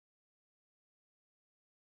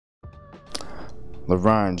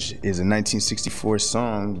L'Orange is a 1964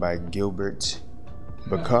 song by Gilbert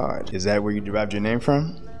Bacard. Is that where you derived your name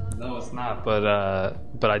from? No, it's not, but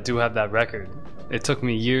I do have that record. It took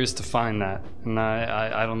me years to find that, and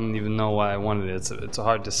I don't even know why I wanted it. It's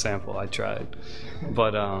hard to sample. I tried,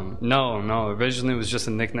 but no. Originally, it was just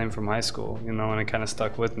a nickname from high school, and it kind of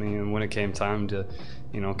stuck with me. And when it came time to,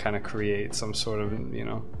 kind of create some sort of,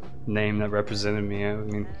 name that represented me, I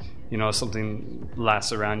mean, if something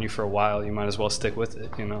lasts around you for a while, you might as well stick with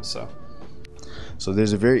it, So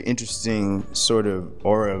there's a very interesting sort of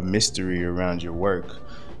aura of mystery around your work,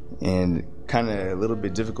 and kind of a little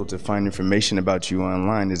bit difficult to find information about you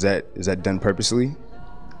online. Is that done purposely?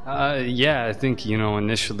 Yeah, I think,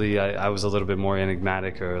 initially I was a little bit more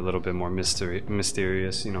enigmatic or a little bit more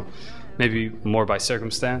mysterious, maybe more by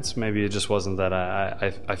circumstance. Maybe it just wasn't that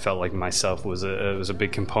I felt like myself was a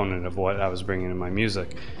big component of what I was bringing in my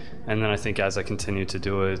music. And then I think as I continued to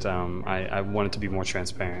do it, I wanted to be more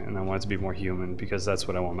transparent, and I wanted to be more human, because that's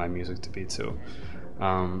what I want my music to be too.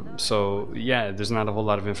 So yeah, there's not a whole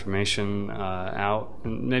lot of information out,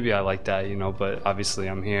 and maybe I like that, but obviously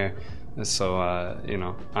I'm here, so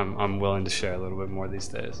I'm willing to share a little bit more these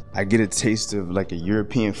days. I get a taste of like a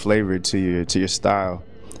European flavor to your style.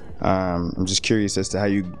 I'm just curious as to how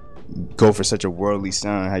you go for such a worldly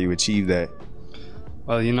sound, how you achieve that.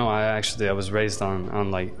 Well, I was raised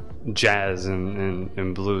on like jazz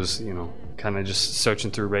and blues, kind of just searching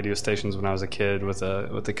through radio stations when I was a kid with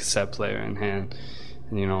a cassette player in hand.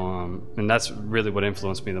 And that's really what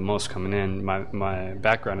influenced me the most coming in. My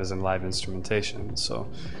background is in live instrumentation, so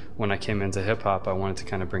when I came into hip hop, I wanted to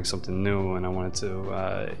kind of bring something new, and I wanted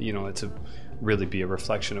to, it to really be a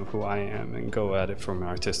reflection of who I am, and go at it from an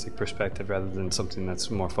artistic perspective rather than something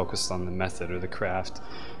that's more focused on the method or the craft.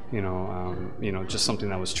 Just something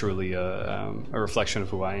that was truly a reflection of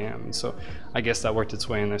who I am. And so I guess that worked its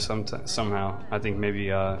way in there somehow. I think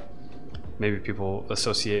maybe people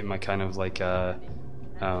associate my kind of like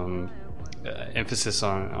emphasis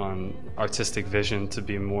on artistic vision to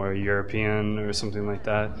be more European or something like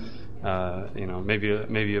that.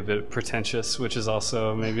 Maybe a bit pretentious, which is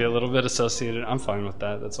also maybe a little bit associated. I'm fine with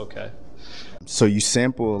that. That's okay. So you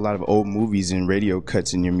sample a lot of old movies and radio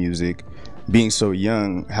cuts in your music. Being so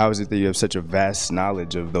young, how is it that you have such a vast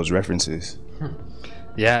knowledge of those references?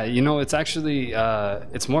 Yeah, it's actually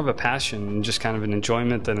it's more of a passion and just kind of an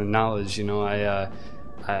enjoyment than a knowledge.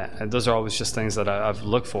 Those are always just things that I've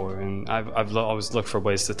looked for, and I've always looked for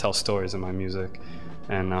ways to tell stories in my music,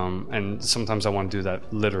 and sometimes I want to do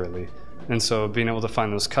that literally. And so being able to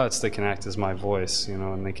find those cuts that can act as my voice,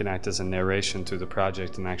 and they can act as a narration through the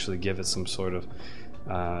project and actually give it some sort of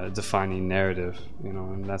defining narrative,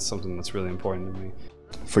 and that's something that's really important to me.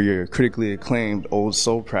 For your critically acclaimed Old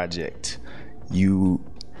Soul project, you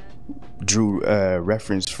drew a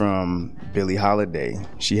reference from Billie Holiday.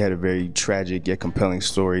 She had a very tragic yet compelling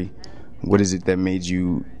story. What is it that made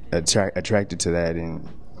you attracted to that and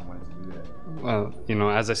wanted to do that? Well,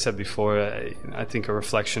 as I said before, I think a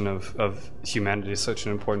reflection of humanity is such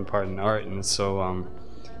an important part in art, and it's so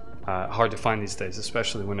hard to find these days,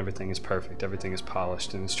 especially when everything is perfect, everything is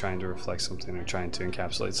polished, and it's trying to reflect something or trying to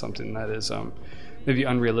encapsulate something that is maybe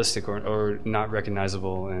unrealistic or not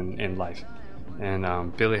recognizable in life.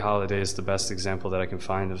 And Billie Holiday is the best example that I can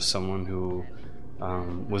find of someone who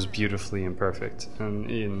was beautifully imperfect,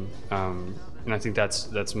 and I think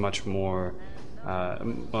that's much more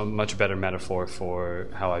a much better metaphor for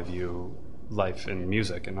how I view life in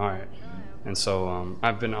music and art. And so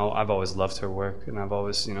I've always loved her work, and I've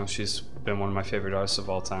always, she's been one of my favorite artists of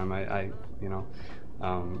all time. I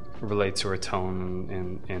relate to her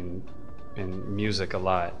tone in music a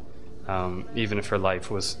lot, even if her life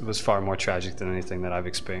was far more tragic than anything that I've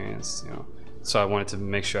experienced. So I wanted to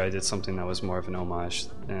make sure I did something that was more of an homage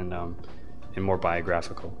and more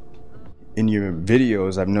biographical. In your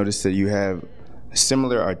videos, I've noticed that you have a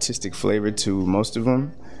similar artistic flavor to most of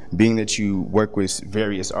them. Being that you work with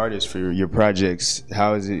various artists for your projects,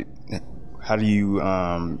 how do you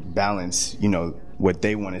balance, what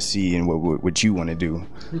they want to see and what you want to do?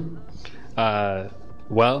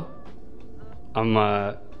 Well,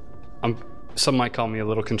 some might call me a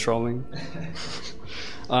little controlling.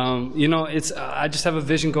 I just have a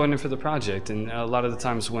vision going in for the project, and a lot of the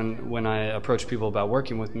times when I approach people about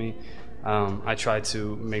working with me, I try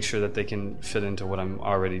to make sure that they can fit into what I'm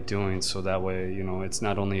already doing, so that way, it's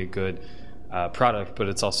not only a good product, but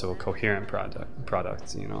it's also a coherent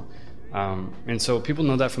product. And so people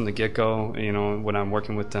know that from the get-go, when I'm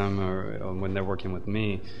working with them or when they're working with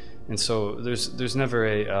me. And so there's never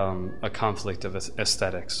a conflict of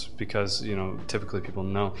aesthetics, because typically people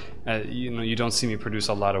know you don't see me produce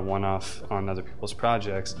a lot of one-off on other people's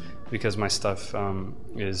projects, because my stuff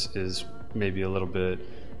is maybe a little bit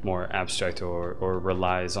more abstract or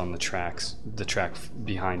relies on the track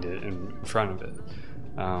behind it and in front of it.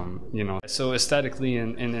 So aesthetically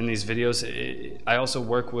in these videos, I also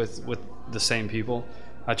work with the same people.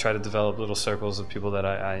 I try to develop little circles of people that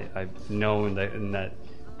I know and that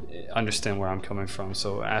understand where I'm coming from.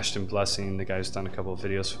 So Ashton Blessing, the guy who's done a couple of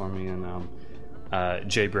videos for me, and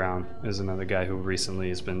Jay Brown is another guy who recently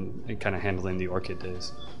has been kind of handling the Orchid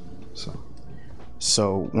days.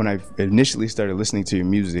 So when I initially started listening to your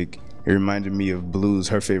music, it reminded me of Blue's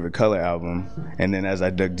Her Favorite Color album, and then as I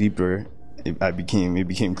dug deeper, it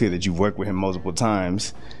became clear that you've worked with him multiple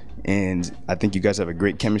times, and I think you guys have a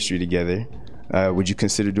great chemistry together. Would you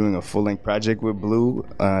consider doing a full-length project with Blue,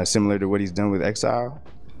 similar to what he's done with Exile?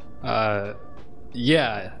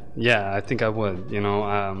 Yeah, I think I would.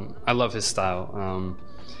 I love his style.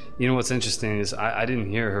 What's interesting is I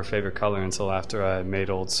didn't hear Her Favorite Color until after I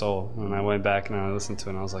made Old Soul, and I went back and I listened to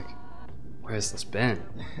it and I was like, where has this been?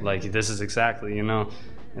 Like, this is exactly,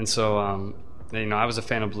 And so, I was a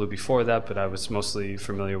fan of Blue before that, but I was mostly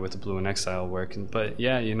familiar with the Blue and Exile work. But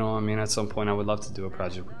yeah, at some point I would love to do a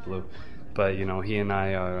project with Blue. But he and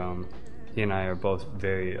I are both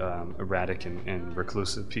very erratic and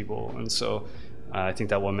reclusive people, and so I think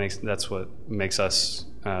that's what makes us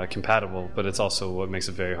compatible. But it's also what makes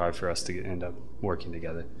it very hard for us to end up working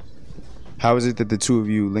together. How is it that the two of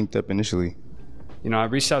you linked up initially? I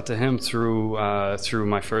reached out to him through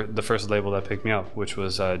the first label that picked me up, which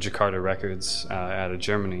was Jakarta Records out of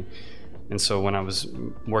Germany. And so when I was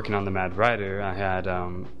working on the Mad Rider, I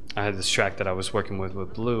had this track that I was working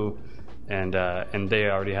with Blue. And they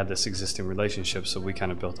already had this existing relationship, so we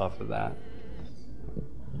kind of built off of that.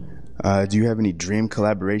 Do you have any dream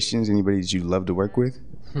collaborations? Anybody that you'd love to work with?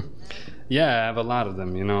 Yeah, I have a lot of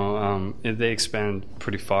them. They expand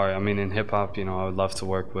pretty far. I mean, in hip hop, I would love to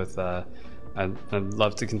work with. I'd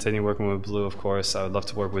love to continue working with Blue, of course. I would love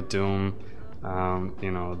to work with Doom. There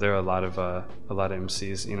are a lot of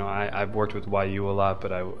MCs. I've worked with YU a lot,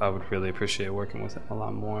 but I would really appreciate working with a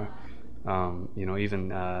lot more. Even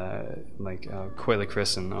Quayle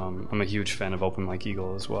Chris, and I'm a huge fan of Open Like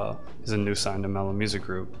Eagle as well. He's a new sign to Mellow Music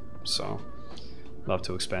Group, so love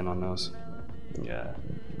to expand on those. Yeah.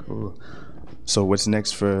 Cool. So what's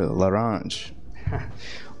next for L'Orange?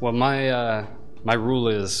 Well, my rule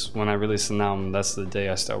is when I release an album, that's the day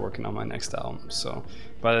I start working on my next album. So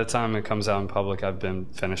by the time it comes out in public, I've been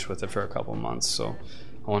finished with it for a couple months. So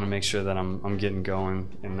I want to make sure that I'm getting going.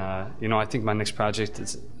 And I think my next project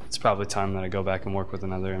it's probably time that I go back and work with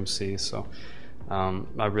another MC. So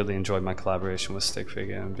I really enjoyed my collaboration with Stick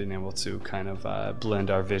Figure and being able to kind of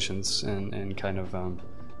blend our visions and kind of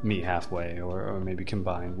meet halfway or maybe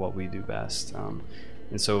combine what we do best.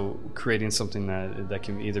 And so creating something that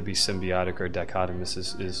can either be symbiotic or dichotomous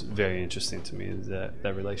is very interesting to me.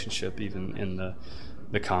 That relationship, even in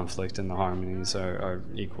the conflict and the harmonies, are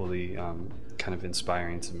equally kind of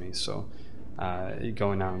inspiring to me. So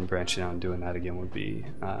going out and branching out and doing that again would be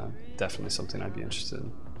definitely something I'd be interested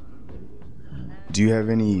in. Do you have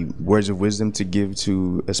any words of wisdom to give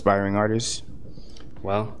to aspiring artists?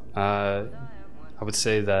 Well, I would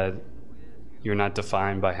say that you're not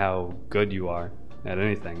defined by how good you are at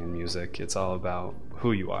anything in music. It's all about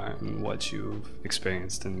who you are and what you've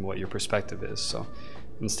experienced and what your perspective is. So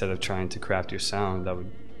instead of trying to craft your sound, I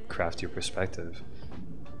would craft your perspective.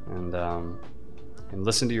 And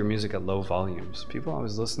listen to your music at low volumes. People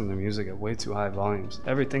always listen to music at way too high volumes.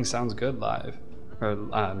 Everything sounds good live. Or,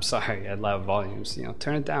 at loud volumes.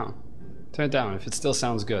 Turn it down. Turn it down. If it still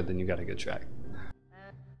sounds good, then you got a good track.